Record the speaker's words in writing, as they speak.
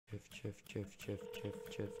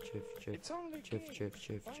It's only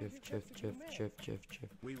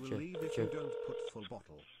We will leave if you don't put full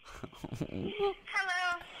bottle.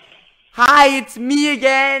 Hello. Hi, it's me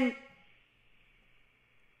again.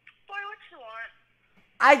 Boy, what you want?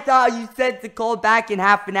 I thought you said to call back in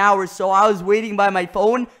half an hour, so I was waiting by my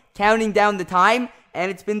phone, counting down the time,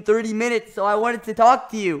 and it's been 30 minutes, so I wanted to talk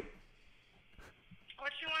to you.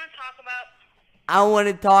 What you want to talk about? I want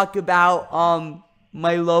to talk about,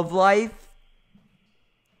 my love life.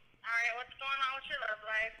 Alright, what's going on with your love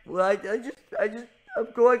life? Well,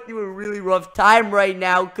 I'm going through a really rough time right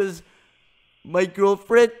now, because my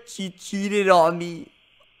girlfriend, she cheated on me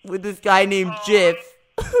with this guy named Jiff.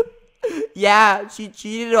 Yeah, she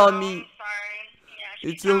cheated on me. I'm sorry.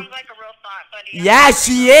 Yeah, she sounds like a real thought, buddy. Yeah,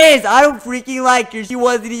 she is. I don't freaking like her. She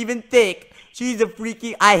wasn't even thick. She's a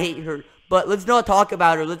freaking... I hate her. But let's not talk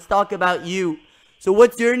about her. Let's talk about you. So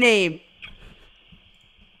what's your name?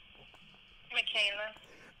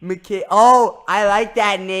 Michaela. Oh, I like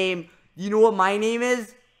that name. You know what my name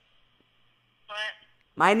is? What?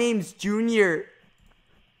 My name's Junior.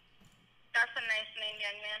 That's a nice name,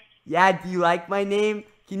 young man. Yeah, do you like my name?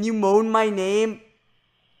 Can you moan my name?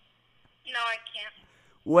 No, I can't.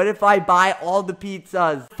 What if I buy all the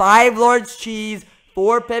pizzas? 5 large cheese,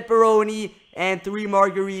 4 pepperoni, and 3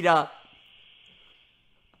 margarita.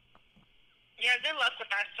 Yeah, good luck with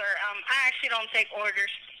that, sir. I actually don't take orders,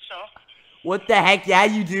 so. What the heck? Yeah,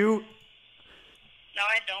 you do. No,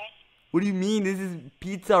 I don't. What do you mean? This is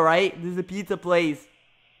pizza, right? This is a pizza place.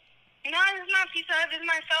 No, this is not pizza. This is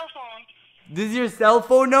my cell phone. This is your cell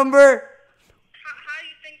phone number? How do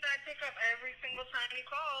you think that I pick up every single time you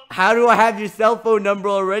call? How do I have your cell phone number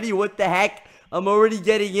already? What the heck? I'm already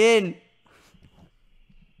getting in.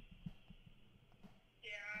 Yeah,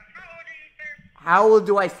 how old are you, sir? How old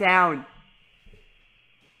do I sound?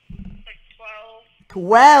 Like 12.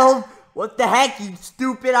 12? What the heck, you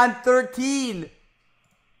stupid? I'm 13.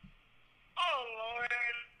 Oh, Lord.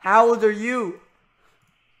 How old are you?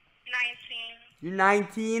 19. You're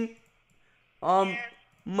 19? Yes.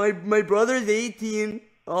 My brother's 18.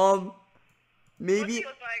 Maybe What do you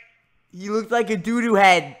look like? he looks like a doo-doo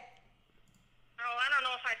head. Oh, I don't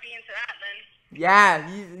know if I'd be into that then. Yeah,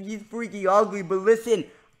 he's freaking ugly. But listen,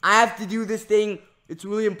 I have to do this thing. It's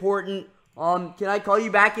really important. Can I call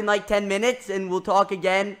you back in like 10 minutes and we'll talk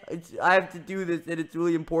again? I have to do this and it's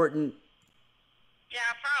really important. Yeah,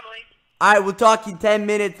 probably. Alright, we'll talk in 10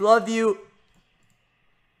 minutes. Love you.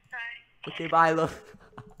 Bye. Okay, bye, love.